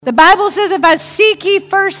The Bible says if I seek ye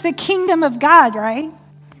first the kingdom of God, right?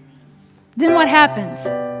 Then what happens?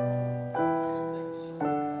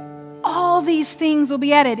 All these things will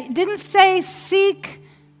be added. It didn't say seek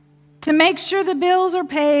to make sure the bills are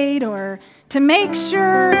paid or to make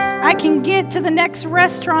sure I can get to the next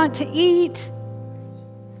restaurant to eat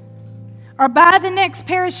or buy the next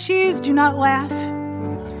pair of shoes. Do not laugh.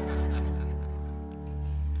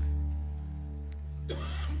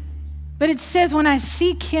 But it says when I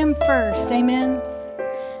seek him first, amen,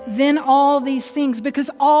 then all these things,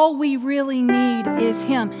 because all we really need is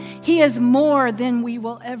him. He is more than we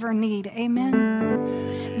will ever need,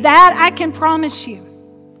 amen. That I can promise you.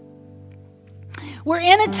 We're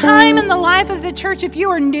in a time in the life of the church, if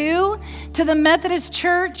you are new to the Methodist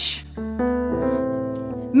church,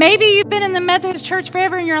 maybe you've been in the Methodist church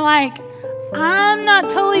forever and you're like, I'm not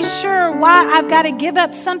totally sure why I've got to give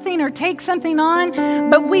up something or take something on,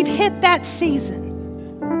 but we've hit that season.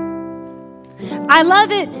 I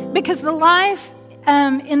love it because the life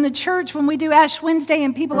in the church, when we do Ash Wednesday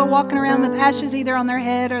and people are walking around with ashes either on their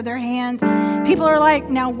head or their hand, people are like,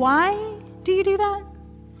 now why do you do that?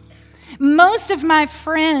 Most of my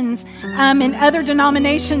friends in other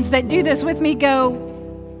denominations that do this with me go,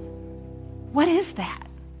 what is that?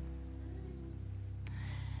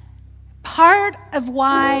 Part of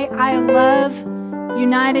why I love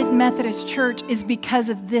United Methodist Church is because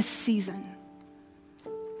of this season.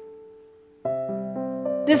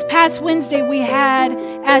 This past Wednesday, we had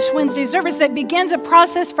Ash Wednesday service that begins a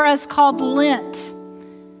process for us called Lent.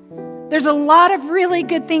 There's a lot of really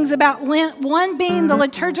good things about Lent. One being the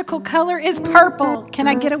liturgical color is purple. Can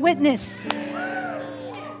I get a witness?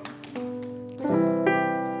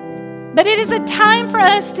 But it is a time for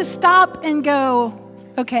us to stop and go,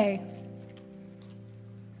 okay,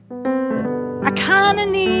 I kind of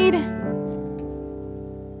need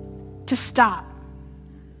to stop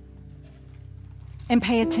and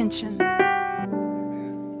pay attention.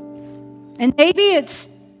 And maybe it's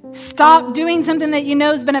stop doing something that you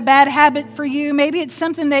know has been a bad habit for you. Maybe it's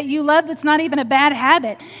something that you love that's not even a bad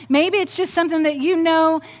habit. Maybe it's just something that you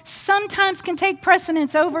know sometimes can take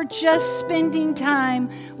precedence over just spending time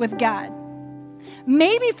with God.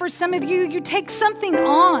 Maybe for some of you, you take something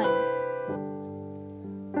on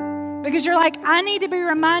because you're like, I need to be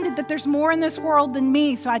reminded that there's more in this world than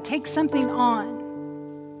me, so I take something on.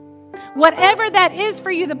 Whatever that is for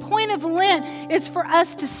you, the point of Lent is for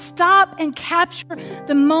us to stop and capture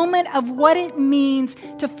the moment of what it means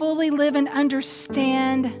to fully live and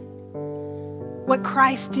understand what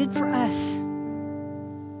Christ did for us.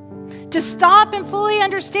 To stop and fully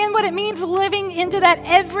understand what it means living into that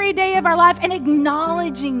every day of our life and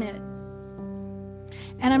acknowledging it.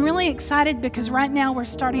 And I'm really excited because right now we're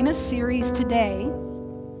starting a series today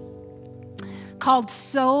called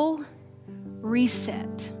Soul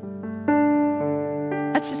Reset.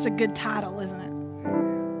 That's just a good title, isn't it?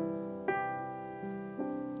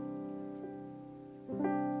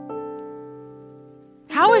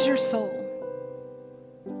 How is your soul?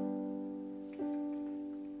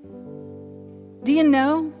 Do you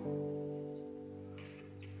know?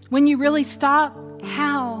 When you really stop,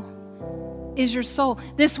 how is your soul?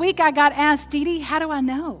 This week I got asked, Dee Dee, how do I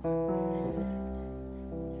know?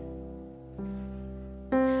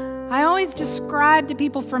 I always describe to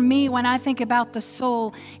people, for me, when I think about the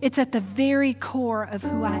soul, it's at the very core of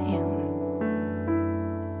who I am.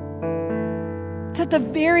 It's at the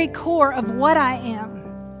very core of what I am,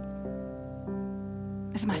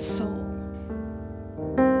 is my soul.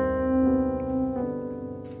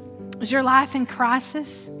 Is your life in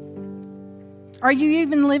crisis? Are you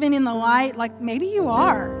even living in the light? Like maybe you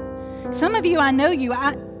are. Some of you, I know you.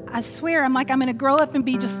 I swear, I'm going to grow up and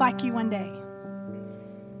be just like you one day.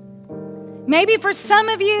 Maybe for some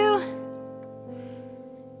of you,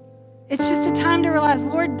 it's just a time to realize,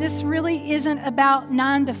 Lord, this really isn't about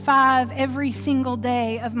 9 to 5 every single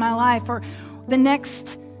day of my life or the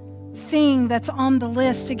next thing that's on the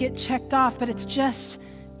list to get checked off, but it's just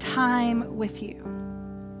time with you.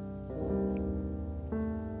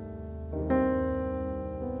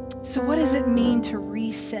 So what does it mean to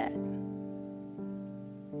reset?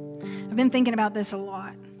 I've been thinking about this a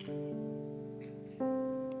lot.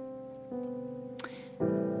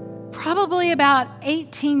 Probably about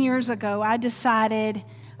 18 years ago, I decided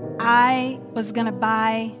I was going to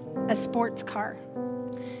buy a sports car.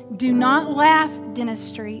 Do not laugh, Dennis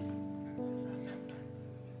Street.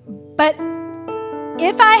 But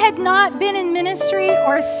if I had not been in ministry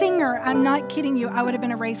or a singer, I'm not kidding you, I would have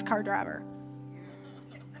been a race car driver.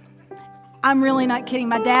 I'm really not kidding.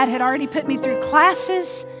 My dad had already put me through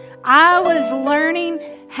classes. I was learning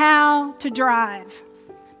how to drive.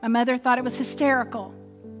 My mother thought it was hysterical.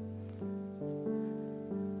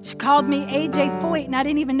 She called me A.J. Foyt, and I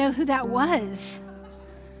didn't even know who that was.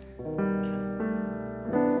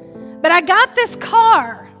 But I got this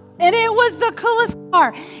car, and it was the coolest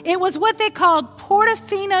car. It was what they called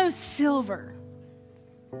Portofino Silver.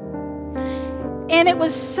 And it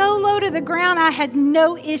was so low to the ground, I had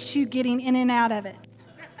no issue getting in and out of it.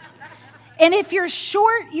 And if you're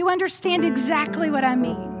short, you understand exactly what I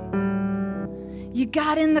mean. You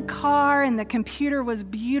got in the car, and the computer was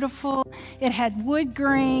beautiful. It had wood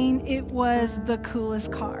grain. It was the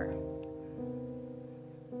coolest car.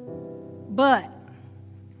 But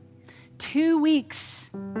 2 weeks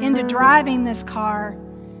into driving this car,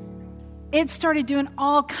 it started doing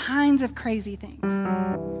all kinds of crazy things.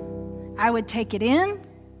 I would take it in.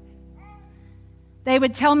 They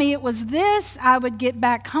would tell me it was this. I would get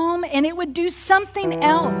back home, and it would do something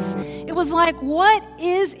else. It was like, what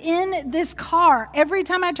is in this car? Every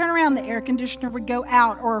time I turn around, the air conditioner would go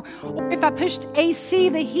out. Or if I pushed AC,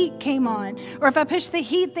 the heat came on. Or if I pushed the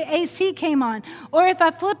heat, the AC came on. Or if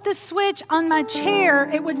I flipped the switch on my chair,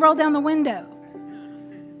 it would roll down the window.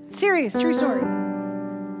 Serious, true story.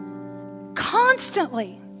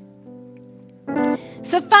 Constantly.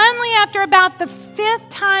 So finally, after about the 5th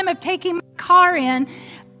time of taking my car in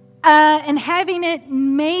and having it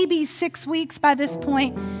maybe 6 weeks by this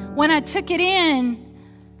point, when I took it in,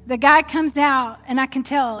 the guy comes out, and I can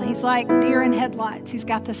tell he's like deer in headlights. He's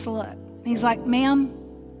got this look. He's like, ma'am,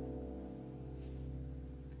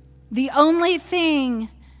 the only thing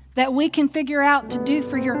that we can figure out to do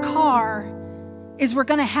for your car is we're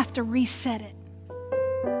going to have to reset it.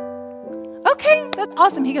 Okay, that's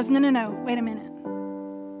awesome. He goes, no, wait a minute.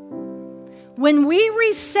 When we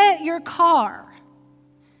reset your car,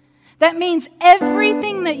 that means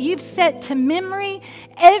everything that you've set to memory,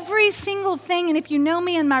 every single thing, and if you know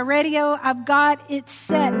me and my radio, I've got it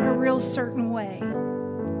set a real certain way.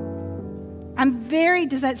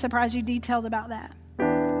 Does that surprise you, detailed about that?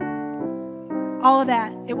 All of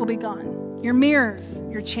that, it will be gone. Your mirrors,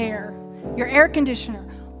 your chair, your air conditioner,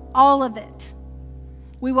 all of it.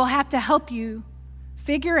 We will have to help you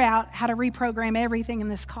figure out how to reprogram everything in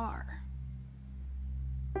this car.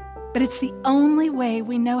 But it's the only way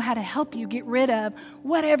we know how to help you get rid of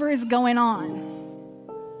whatever is going on.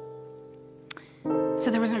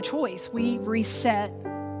 So there was no choice. We reset.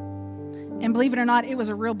 And believe it or not, it was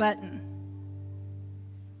a real button.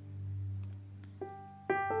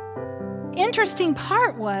 Interesting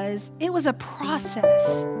part was, it was a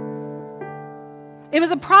process. It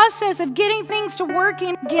was a process of getting things to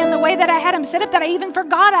working again the way that I had them set up, that I even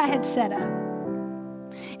forgot I had set up.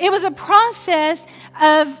 It was a process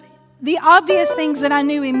of the obvious things that I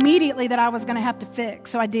knew immediately that I was going to have to fix,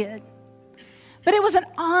 so I did. But it was an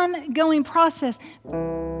ongoing process.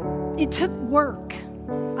 It took work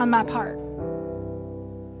on my part.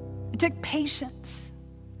 It took patience.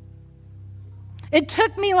 It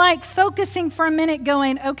took me like focusing for a minute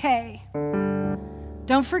going, okay,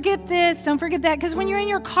 don't forget this, don't forget that. Because when you're in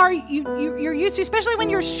your car, you're used to, especially when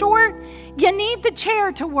you're short, you need the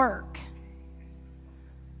chair to work.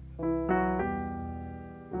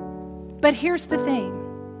 But here's the thing.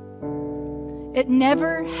 It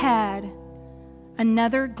never had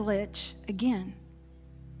another glitch again.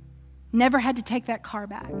 Never had to take that car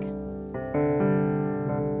back.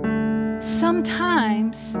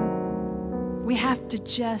 Sometimes we have to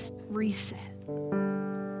just reset.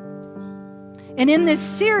 And in this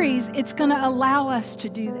series, it's going to allow us to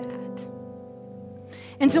do that.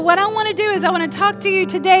 And so what I want to do is I want to talk to you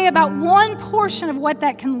today about one portion of what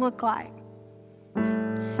that can look like.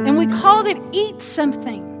 And we called it Eat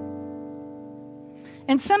Something.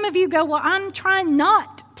 And some of you go, well, I'm trying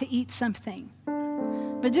not to eat something.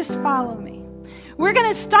 But just follow me. We're going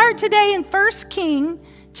to start today in 1 Kings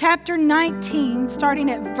chapter 19, starting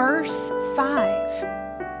at verse 5.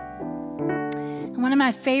 And one of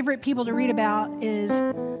my favorite people to read about is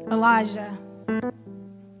Elijah.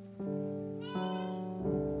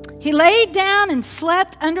 He laid down and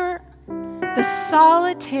slept under the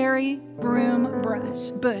solitary broom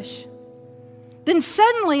bush. Then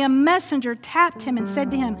suddenly a messenger tapped him and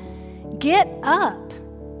said to him, "Get up,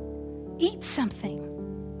 eat something."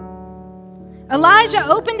 Elijah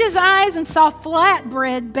opened his eyes and saw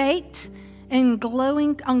flatbread baked and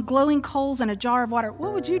on glowing coals and a jar of water.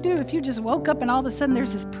 What would you do if you just woke up and all of a sudden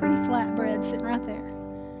there's this pretty flatbread sitting right there?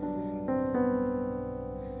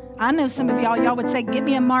 I know some of y'all would say, "Get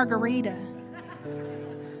me a margarita."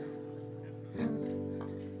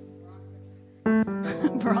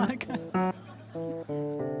 Veronica.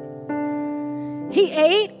 He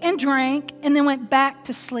ate and drank and then went back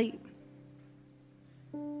to sleep.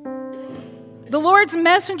 The Lord's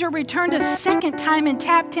messenger returned a second time and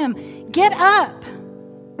tapped him. "Get up,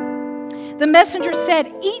 The messenger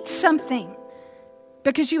said, eat something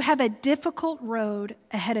because you have a difficult road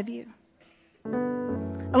ahead of you.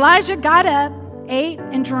 Elijah got up, ate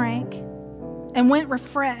and drank, and went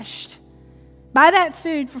refreshed by that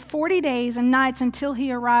food for 40 days and nights until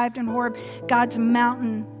he arrived in Horeb, God's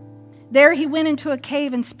mountain. There he went into a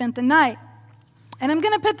cave and spent the night. And I'm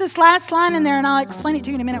going to put this last line in there, and I'll explain it to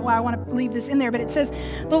you in a minute why I want to leave this in there. But it says,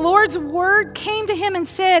 the Lord's word came to him and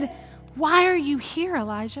said, why are you here,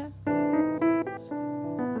 Elijah?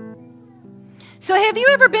 So have you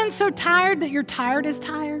ever been so tired that you're tired as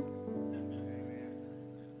tired?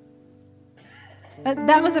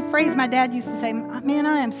 That was a phrase my dad used to say, man,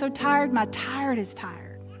 I am so tired, my tired is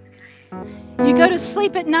tired. You go to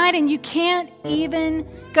sleep at night and you can't even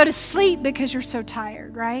go to sleep because you're so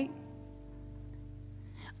tired, right?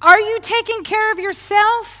 Are you taking care of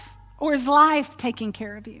yourself, or is life taking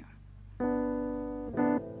care of you?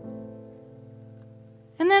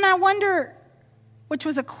 And then I wonder, which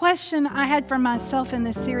was a question I had for myself in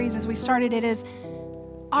this series as we started it, is,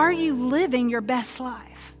 are you living your best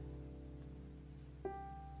life?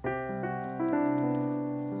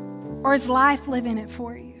 Or is life living it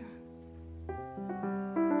for you?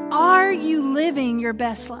 Are you living your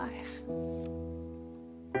best life?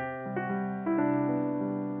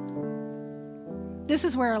 This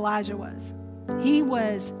is where Elijah was. He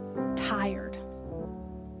was tired.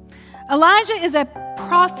 Elijah is a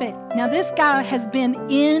prophet. Now, this guy has been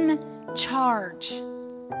in charge.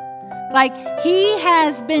 Like, he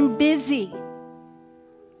has been busy.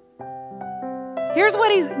 Here's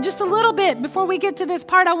what just a little bit, before we get to this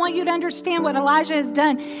part, I want you to understand what Elijah has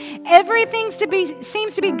done. Everything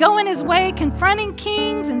seems to be going his way, confronting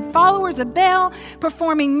kings and followers of Baal,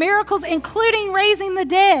 performing miracles, including raising the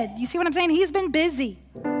dead. You see what I'm saying? He's been busy.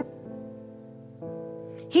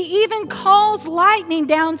 He even calls lightning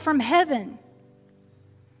down from heaven.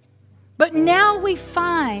 But now we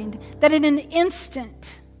find that in an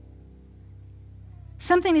instant,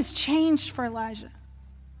 something has changed for Elijah.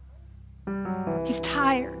 He's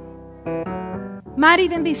tired. Might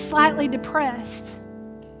even be slightly depressed.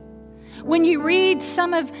 When you read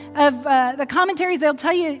some of the commentaries, they'll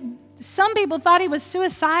tell you some people thought he was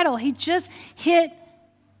suicidal. He just hit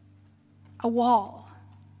a wall.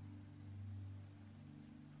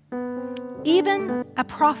 Even a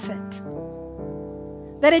prophet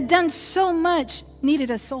that had done so much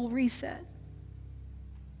needed a soul reset.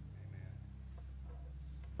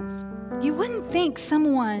 You wouldn't think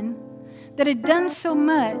someone that had done so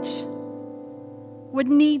much would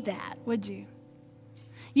need that, would you?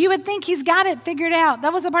 You would think he's got it figured out.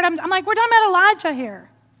 That was the part I'm like, we're talking about Elijah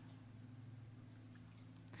here.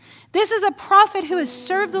 This is a prophet who has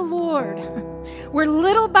served the Lord, where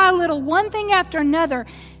little by little, one thing after another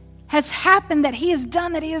has happened that he has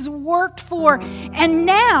done, that he has worked for, and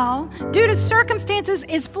now, due to circumstances,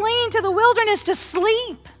 is fleeing to the wilderness to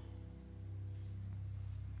sleep.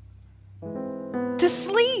 To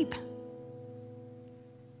sleep.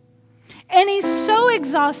 And he's so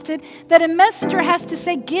exhausted that a messenger has to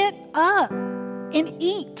say, get up and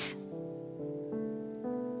eat.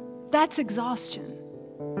 That's exhaustion.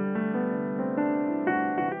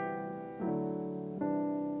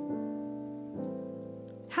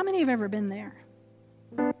 How many have ever been there?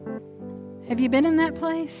 Have you been in that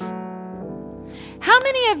place? How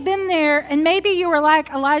many have been there and maybe you were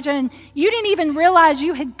like Elijah and you didn't even realize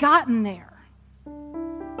you had gotten there?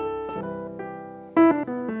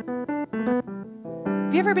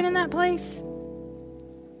 Have you ever been in that place?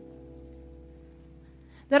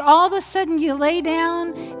 That all of a sudden you lay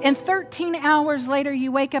down and 13 hours later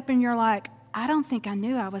you wake up and you're like, I don't think I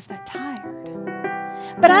knew I was that tired.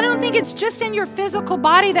 But I don't think it's just in your physical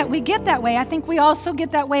body that we get that way. I think we also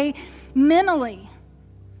get that way mentally.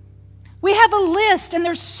 We have a list and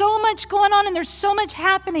there's so much going on and there's so much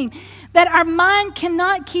happening that our mind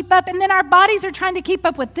cannot keep up. And then our bodies are trying to keep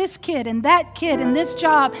up with this kid and this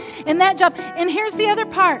job and that job. And here's the other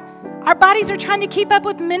part. Our bodies are trying to keep up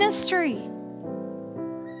with ministry.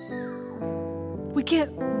 We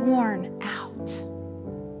get worn out.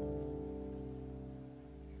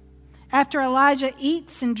 After Elijah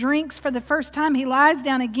eats and drinks for the first time, he lies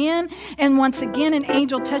down again, and once again an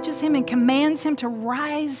angel touches him and commands him to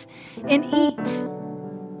rise and eat.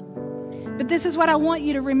 But this is what I want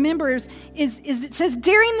you to remember is it says,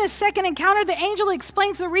 during this second encounter, the angel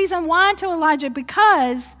explains the reason why to Elijah,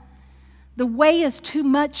 because the way is too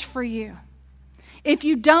much for you. If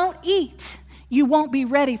you don't eat, you won't be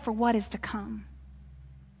ready for what is to come.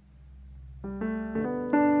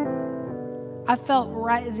 I felt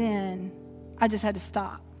right then, I just had to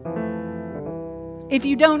stop. If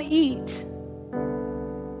you don't eat,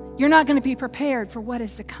 you're not going to be prepared for what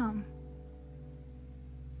is to come.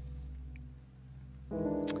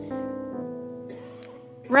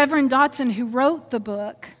 Reverend Dotson, who wrote the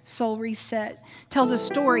book, Soul Reset, tells a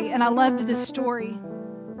story, and I loved this story.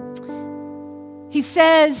 He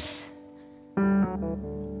says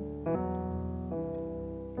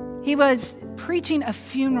he was preaching a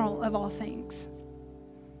funeral of all things. It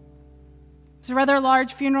was a rather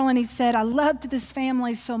large funeral, and he said, I loved this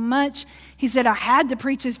family so much. He said, I had to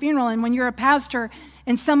preach this funeral, and when you're a pastor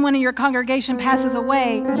and someone in your congregation passes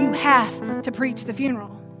away, you have to preach the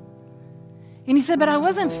funeral. And he said, but I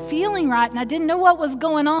wasn't feeling right, and I didn't know what was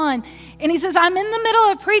going on. And he says, I'm in the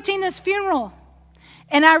middle of preaching this funeral,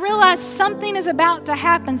 and I realize something is about to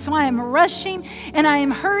happen, so I am rushing, and I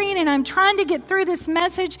am hurrying, and I'm trying to get through this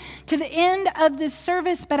message to the end of this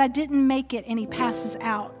service, but I didn't make it, and he passes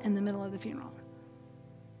out in the middle of the funeral.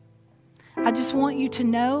 I just want you to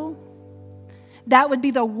know that would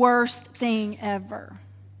be the worst thing ever.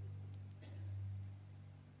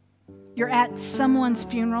 You're at someone's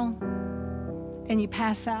funeral, and you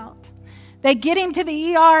pass out. They get him to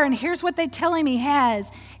the ER, and here's what they tell him he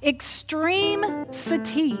has: extreme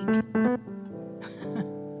fatigue.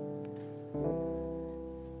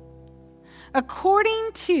 According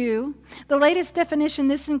to the latest definition,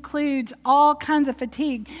 this includes all kinds of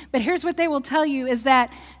fatigue, but here's what they will tell you is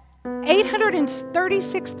that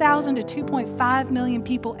 836,000 to 2.5 million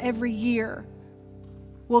people every year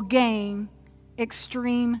will gain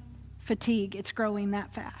extreme fatigue. It's growing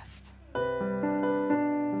that fast.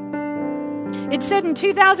 It said in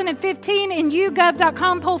 2015 in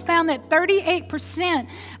YouGov.com poll found that 38%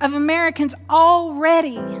 of Americans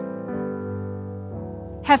already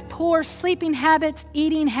have poor sleeping habits,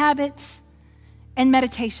 eating habits, and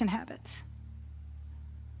meditation habits.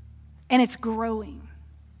 And it's growing.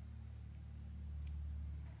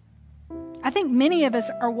 I think many of us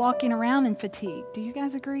are walking around in fatigue. Do you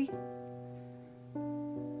guys agree?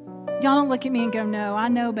 Y'all don't look at me and go, no, I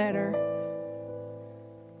know better.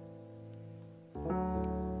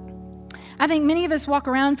 I think many of us walk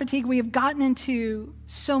around fatigued. We have gotten into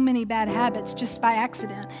so many bad habits just by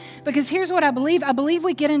accident. Because here's what I believe. I believe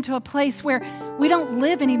we get into a place where we don't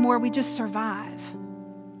live anymore. We just survive.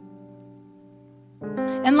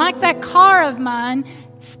 And like that car of mine,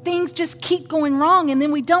 things just keep going wrong. And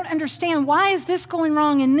then we don't understand, why is this going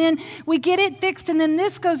wrong? And then we get it fixed, and then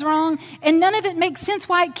this goes wrong. And none of it makes sense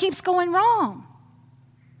why it keeps going wrong.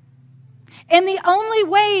 And the only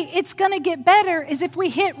way it's going to get better is if we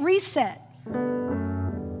hit reset.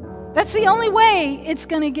 That's the only way it's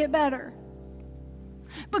going to get better.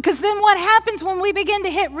 Because then what happens when we begin to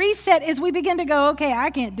hit reset is we begin to go, okay, I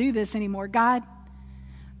can't do this anymore. God,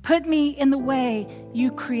 put me in the way you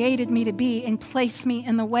created me to be and place me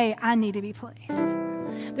in the way I need to be placed.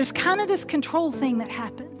 There's kind of this control thing that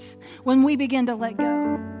happens when we begin to let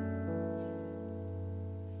go.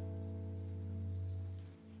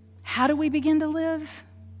 How do we begin to live?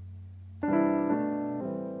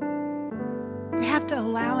 We have to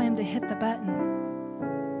allow him to hit the button.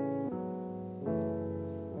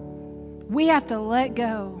 We have to let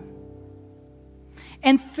go.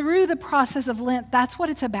 And through the process of Lent, that's what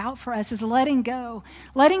it's about for us, is letting go.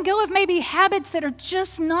 Letting go of maybe habits that are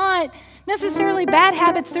just not necessarily bad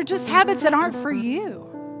habits. They're just habits that aren't for you.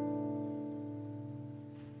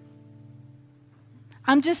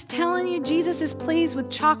 I'm just telling you, Jesus is pleased with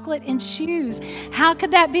chocolate and shoes. How could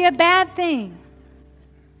that be a bad thing?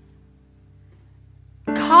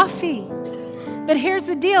 Coffee. But here's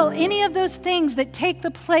the deal. Any of those things that take the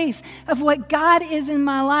place of what God is in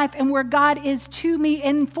my life and where God is to me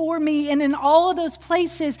and for me and in all of those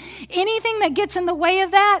places, anything that gets in the way of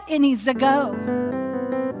that, it needs to go.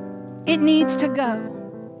 It needs to go.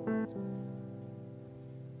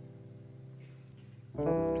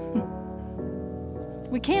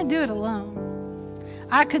 We can't do it alone.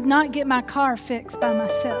 I could not get my car fixed by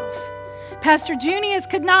myself. Pastor Junius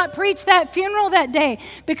could not preach that funeral that day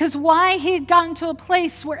because why? He had gotten to a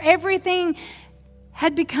place where everything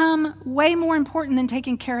had become way more important than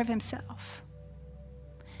taking care of himself.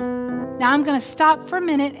 Now I'm going to stop for a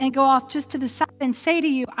minute and go off just to the side and say to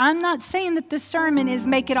you, I'm not saying that this sermon is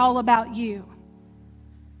make it all about you.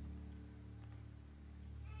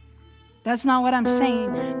 That's not what I'm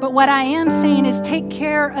saying. But what I am saying is take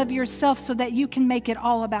care of yourself so that you can make it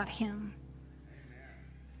all about him.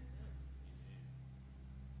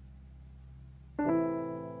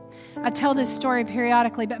 I tell this story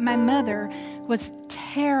periodically, but my mother was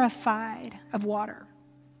terrified of water.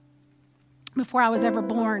 Before I was ever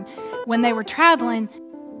born, when they were traveling,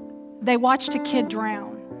 they watched a kid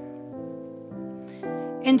drown.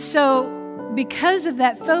 And so because of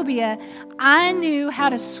that phobia, I knew how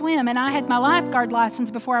to swim, and I had my lifeguard license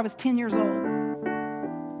before I was 10 years old.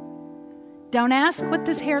 Don't ask what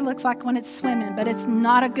this hair looks like when it's swimming, but it's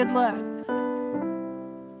not a good look.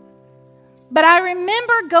 But I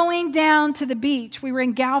remember going down to the beach. We were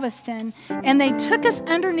in Galveston, and they took us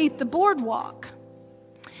underneath the boardwalk.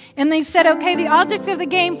 And they said, okay, the object of the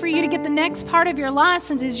game for you to get the next part of your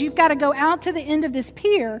license is you've got to go out to the end of this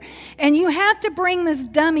pier, and you have to bring this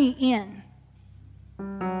dummy in.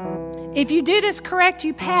 If you do this correct,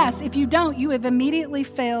 you pass. If you don't, you have immediately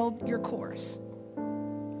failed your course.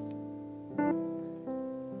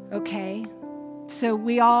 Okay, so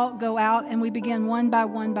we all go out, and we begin one by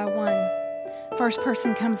one by one. First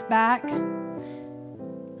person comes back,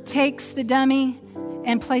 takes the dummy,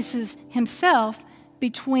 and places himself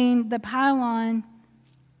between the pylon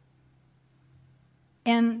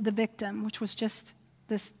and the victim, which was just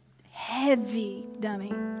this heavy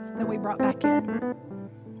dummy that we brought back in.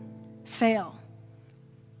 Fail.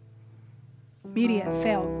 Immediate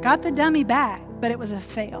fail. Got the dummy back, but it was a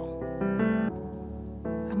fail.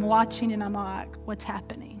 I'm watching and I'm like, what's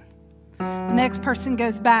happening? The next person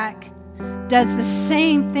goes back, does the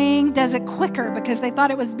same thing, does it quicker because they thought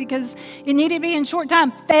it was because it needed to be in short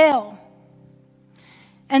time. Fail.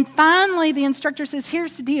 And finally, the instructor says,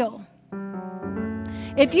 here's the deal.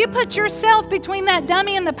 If you put yourself between that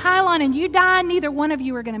dummy and the pylon and you die, neither one of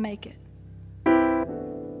you are going to make it.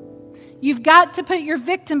 You've got to put your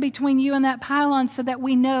victim between you and that pylon so that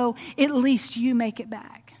we know at least you make it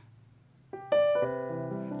back.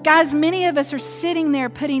 Guys, many of us are sitting there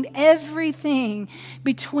putting everything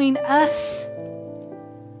between us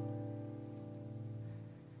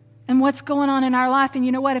and what's going on in our life. And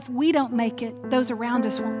you know what? If we don't make it, those around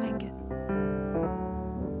us won't make it.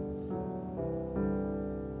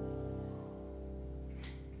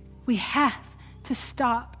 We have to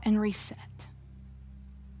stop and reset.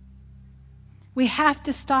 We have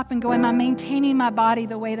to stop and go, am I maintaining my body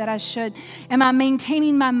the way that I should? Am I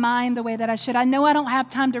maintaining my mind the way that I should? I know I don't have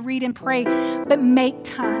time to read and pray, but make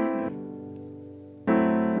time.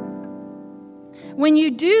 When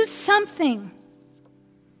you do something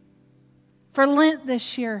for Lent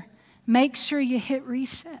this year, make sure you hit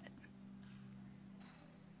reset.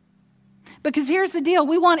 Because here's the deal,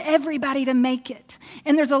 we want everybody to make it.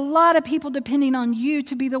 And there's a lot of people depending on you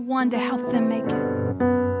to be the one to help them make it.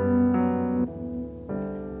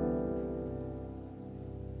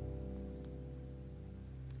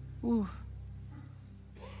 Ooh.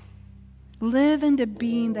 Live into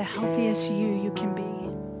being the healthiest you can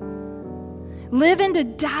be. Live into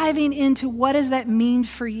diving into what does that mean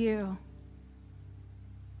for you.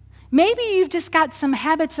 Maybe you've just got some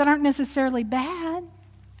habits that aren't necessarily bad.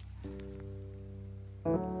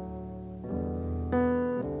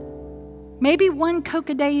 Maybe one Coke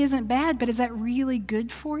a day isn't bad, but is that really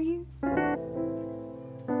good for you?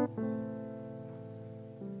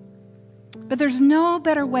 But there's no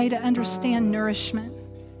better way to understand nourishment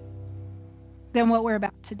than what we're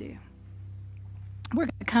about to do. We're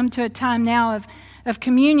going to come to a time now of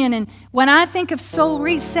communion. And when I think of soul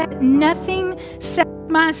reset, nothing sets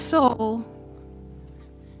my soul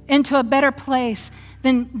into a better place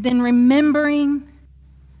than remembering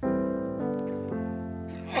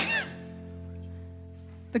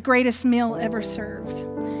the greatest meal ever served.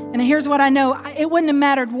 And here's what I know. It wouldn't have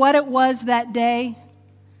mattered what it was that day.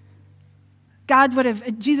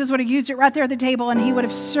 Jesus would have used it right there at the table, and he would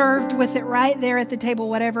have served with it right there at the table,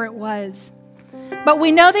 whatever it was. But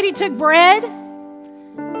we know that he took bread,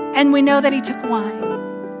 and we know that he took wine.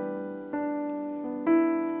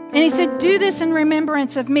 And he said, do this in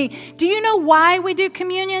remembrance of me. Do you know why we do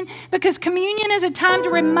communion? Because communion is a time to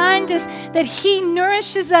remind us that he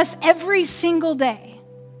nourishes us every single day.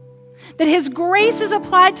 That his grace is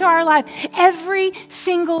applied to our life every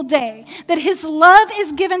single day. That his love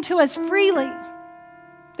is given to us freely.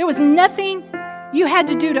 There was nothing you had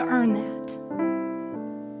to do to earn that.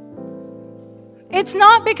 It's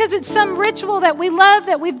not because it's some ritual that we love,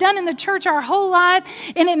 that we've done in the church our whole life,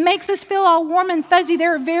 and it makes us feel all warm and fuzzy.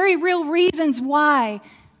 There are very real reasons why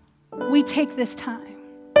we take this time.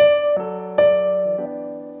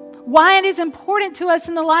 Why it is important to us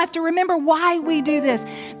in the life to remember why we do this.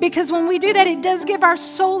 Because when we do that, it does give our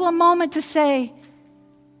soul a moment to say,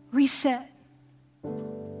 reset.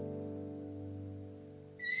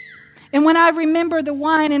 And when I remember the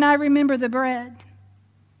wine and I remember the bread,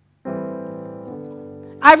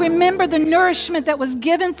 I remember the nourishment that was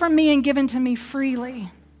given for me and given to me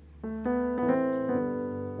freely.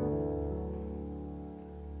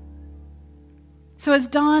 So as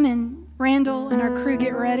Dawn and Randall and our crew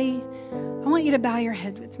get ready, I want you to bow your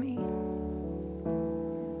head with me.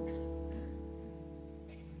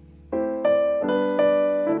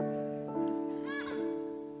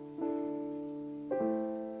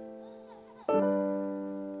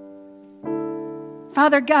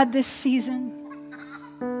 Father God, this season,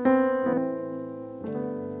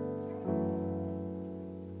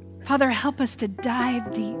 Father, help us to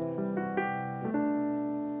dive deep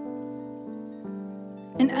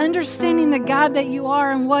in understanding the God that you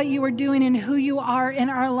are and what you are doing and who you are in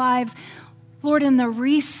our lives. Lord, in the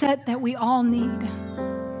reset that we all need.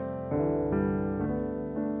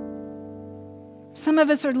 Some of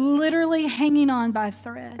us are literally hanging on by a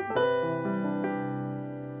thread.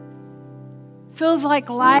 Feels like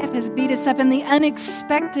life has beat us up, and the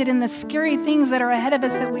unexpected and the scary things that are ahead of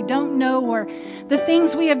us that we don't know, or the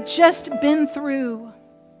things we have just been through.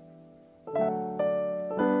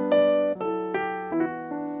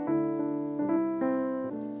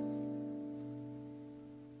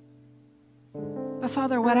 But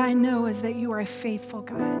Father, what I know is that you are a faithful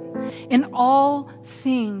God. In all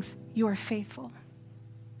things, you are faithful.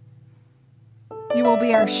 You will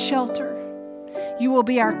be our shelter. You will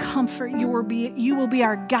be our comfort. You will be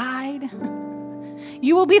our guide.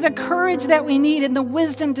 You will be the courage that we need and the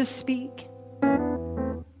wisdom to speak.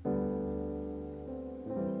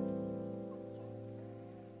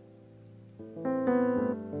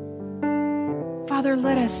 Father,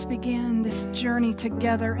 let us begin this journey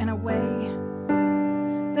together in a way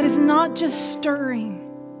that is not just stirring,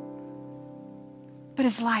 but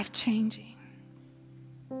is life-changing.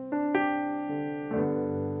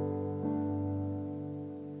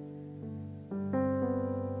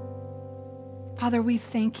 Father, we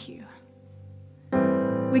thank you.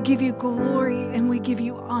 We give you glory and we give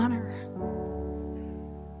you honor.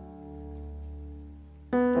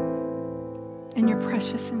 In your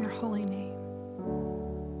precious and your holy name.